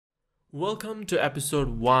Welcome to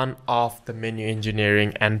episode 1 of the menu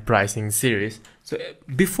engineering and pricing series. So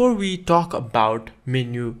before we talk about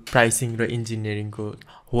menu pricing र engineering को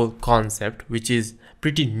whole concept which is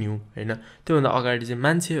pretty new हैन त्यो भन्दा अगाडि चाहिँ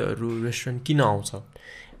मान्छेहरु रेस्टुरेन्ट किन आउँछ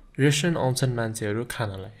रेस्टुरेन्ट आउँछन् मान्छेहरु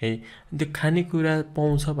खानलाई है त्यो खानेकुरा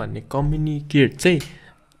पाउँछ भन्ने कम्युनिकेट चाहिँ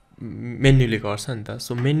मेन्युले गर्छ नि त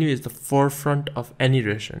so menu is the फोरफ्रन्ट of any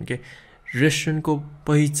restaurant के रेस्टुरेन्टको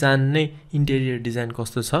पहिचान नै इन्टेरियर डिजाइन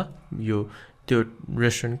कस्तो छ यो त्यो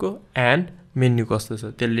रेस्टुरेन्टको एन्ड मेन्यु कस्तो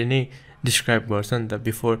छ त्यसले नै डिस्क्राइब गर्छ नि त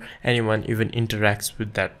before anyone even इन्टरेक्ट्स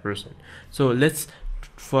with that person so let's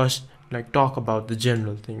first like talk about the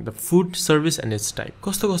general thing, the food service and its type.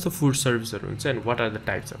 Kosto food service and what are the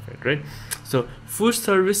types of it, right? So food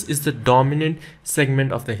service is the dominant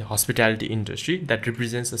segment of the hospitality industry that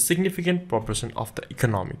represents a significant proportion of the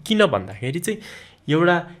economy. Kina bhandakeri chai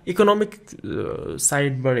euta economic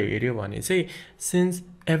side बाट हेर्यो भने चाहिँ since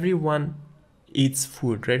everyone eats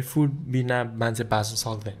food, right? Food बिना मान्छे बाँच्न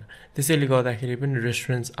सक्दैन त्यसैले गर्दाखेरि पनि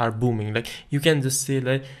restaurants are booming. Like you can just say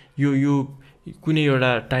like you कुनै एउटा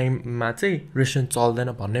टाइममा चाहिँ रेस्टुरेन्ट चल्दैन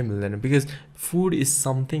भन्नै मिल्दैन because food is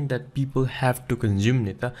something that people have to consume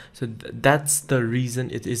नि त so that's the reason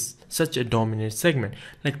it is such A dominate segment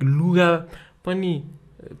like लुगा पनि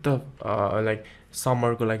त लाइक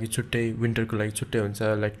समरको लागि छुट्टै विन्टरको लागि छुट्टै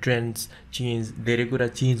हुन्छ लाइक ट्रेन्ड्स चेन्ज धेरै कुरा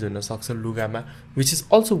चेन्ज हुन सक्छ लुगामा which is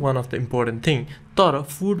also one of the important thing तर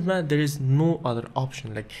फुडमा there is no other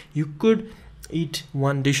option like you could eat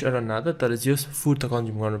one dish or another तर just food त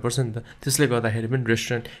कन्ज्युम गर्नुपर्छ नि त त्यसले गर्दाखेरि पनि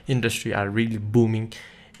restaurant industry are really booming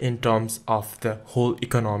in terms of the whole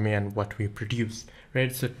economy and what we produce,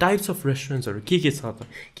 right? So types of restaurants are ke छ त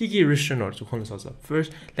के restaurant हरु खोल्न सक्छ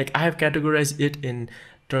first like I have categorized it in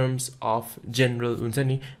terms of general हुन्छ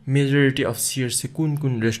नि majority of sears चाहिँ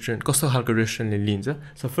कुन restaurant कस्तो खालको restaurant ले लिन्छ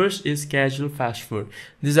so first is casual fast food.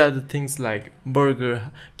 These are the things like Burger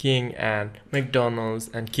King and McDonald's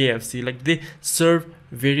and KFC, like they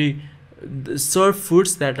serve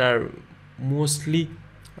foods that are mostly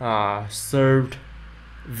served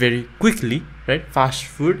very quickly, right? Fast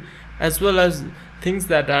food, as well as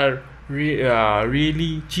things that are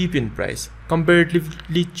really cheap in price,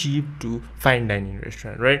 comparatively cheap to fine dining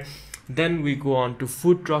restaurant, right? Then we go on to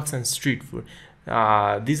food trucks and street food.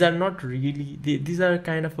 These are not really these are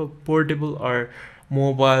kind of a portable or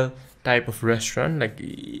mobile type of restaurant. Like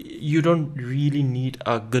you don't really need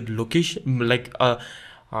a good location, like a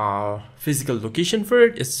physical location for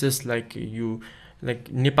it. It's just like you like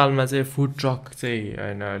नेपालमा चाहिँ food truck चाहिँ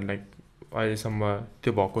हैन like अहिलेसम्म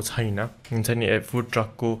त्यो भएको छैन हुन्छ नि फुड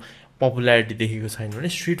ट्रकको पपुलारिटी देखेको छैन भने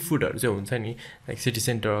स्ट्रीट फुडहरु चाहिँ हुन्छ नि लाइक सिटी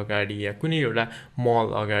सेन्टर अगाडि या कुनै एउटा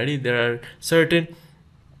मल अगाडि there are certain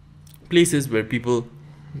places where people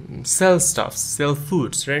sell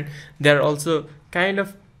foods, right? They are also kind of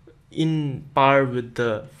in par with the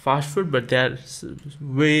fast food, but they are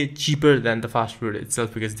way cheaper than the fast food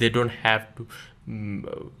itself because they don't have to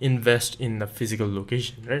invest in the physical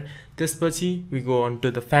location, right? त्यसपछि we go on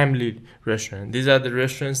to the family restaurant. These are the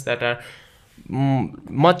restaurants that are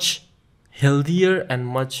much healthier and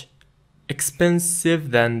much expensive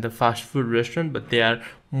than the fast food restaurant, but they are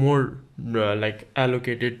more like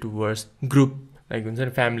allocated towards group, like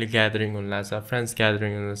family gathering hunla friends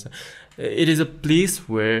gathering hunla. It is a place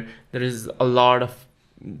where there is a lot of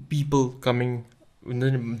people coming,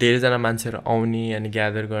 धेरैजना मान्छेहरु आउने अनि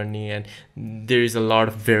gather गर्ने and there is a lot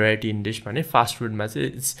of variety in dish भने fast food मा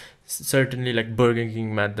चाहिँ it's certainly like Burger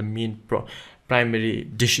King मा the main primary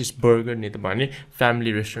dish is burger नि त भने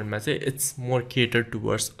family restaurant मा चाहिँ it's more catered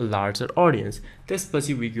towards a larger audience.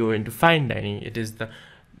 त्यसपछि we go into fine dining. It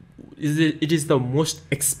is the most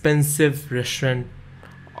expensive restaurant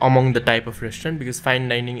among the type of restaurant because fine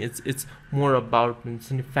dining it's more about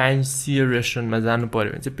fancier restaurant ma janu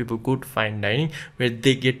paryo भने people go to fine dining where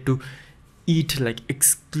they get to eat like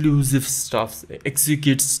exclusive stuffs,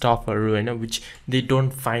 exquisite stuff which they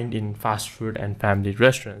don't find in fast food and family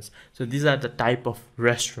restaurants. So these are the type of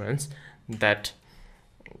restaurants that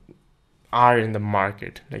are in the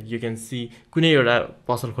market. Like you can see कुनै एउटा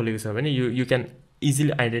पसल खोलेको छ भने you can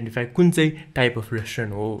easily identify कुन चाहिँ type of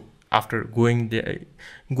restaurant हो after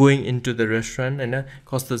going into the restaurant हैन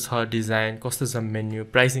कस्तो छ डिजाइन कस्तो छ मेन्यु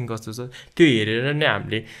प्राइसिङ कस्तो छ त्यो हेरेर नै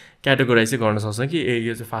हामीले क्याटेगोराइज गर्न सक्छौं कि ए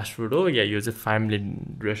यो चाहिँ फास्ट फुड हो या यो चाहिँ फ्यामिली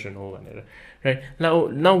रेस्टुरेन्ट हो भनेर right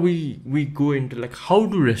now we go into like how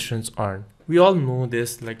do restaurants earn we all know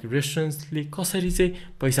this like रेस्टुरेन्ट्सले कसरी चाहिँ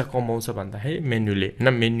पैसा कमाउँछ भन्दाखेरि मेन्युले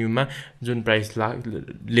हैन मेन्युमा जुन प्राइस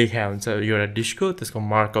लेखा हुन्छ एउटा डिशको त्यसको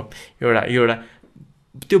मार्कअप एउटा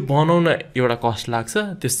त्यो बनाउन एउटा कस्ट लाग्छ,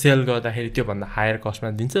 त्यो सेल गर्दाखेरि त्योभन्दा हायर कस्टमा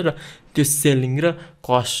दिन्छ र त्यो सेलिङ र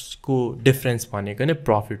कस्टको डिफरेन्स भनेको नै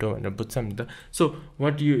प्रफिट हो भनेर बुझ्छ नि त. So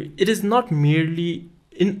what you it is not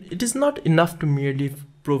enough to merely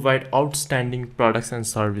provide outstanding products and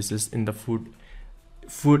services in the food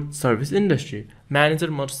service industry. Manager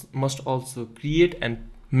must also create and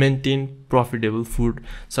maintain profitable food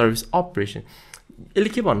service operation. यसले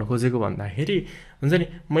के भन्नु खोजेको भन्दाखेरि हुन्छ नि,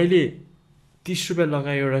 मैले 30 रुपियाँ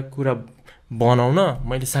लगाए एउटा कुरा बनाउन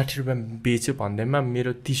मैले 60 रुपियाँ बेच्यो भन्दैमा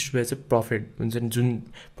मेरो 30 रुपियाँ चाहिँ प्रफिट हुन्छ नि, जुन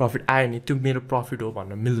प्रफिट आयो नि त्यो मेरो प्रफिट हो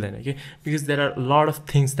भन्न मिल्दैन कि. Because there are lot of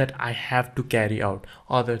things that I have to carry out,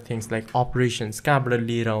 other things like operations, कहाँबाट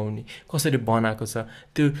लिएर आउने, कसरी बनाएको छ,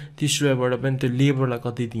 त्यो 30 रुपियाँबाट पनि त्यो लेबरलाई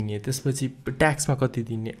कति दिने, त्यसपछि ट्याक्समा कति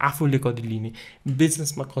दिने, आफूले कति लिने,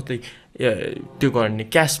 बिजनेसमा कतै त्यो गर्ने,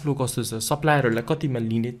 क्यास फ्लो कस्तो छ, सप्लायरहरूलाई कतिमा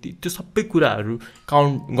लिने, त्यो सबै कुराहरू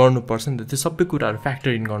काउन्ट गर्नुपर्छ नि त, त्यो सबै कुराहरू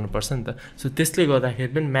फ्याक्टर इन गर्नुपर्छ नि त. सो त्यसले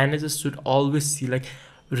गर्दाखेरि पनि managers should always C like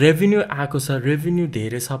revenue आएको छ, रेभेन्यू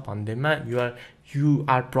धेरै छ भन्दैमा यु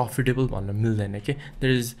आर प्रफिटेबल भन्न मिल्दैन कि.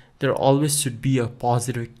 There always should be a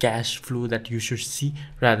positive cash flow that you should C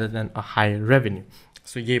rather than a higher revenue.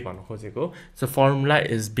 So यही भन्नु खोजेको. सो फर्मुला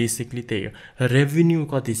इज बेसिकली त्यही हो, रेभेन्यू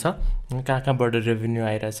कति छ, कहाँबाट रेभेन्यू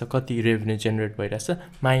आइरहेछ, कति रेभेन्यू जेनेरेट भइरहेछ,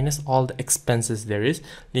 minus all the expenses there is,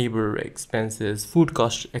 labour expenses, food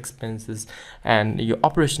cost expenses and यो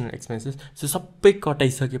अपरेसनल एक्सपेन्सेस. सो सबै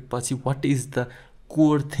कटाइसकेपछि what is the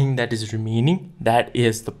core thing that is remaining, that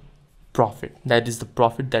is the profit. That is the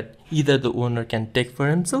profit that either the owner can take for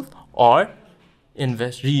himself or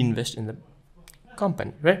reinvest in the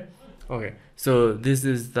company, right? Okay, so this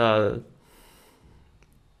is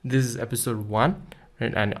episode 1,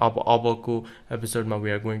 right? And abako episode ma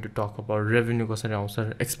we are going to talk about revenue kasari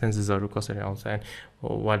aउँछ, expenses haru kasari aउँछ, and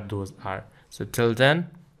what those are. So till then,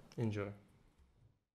 enjoy.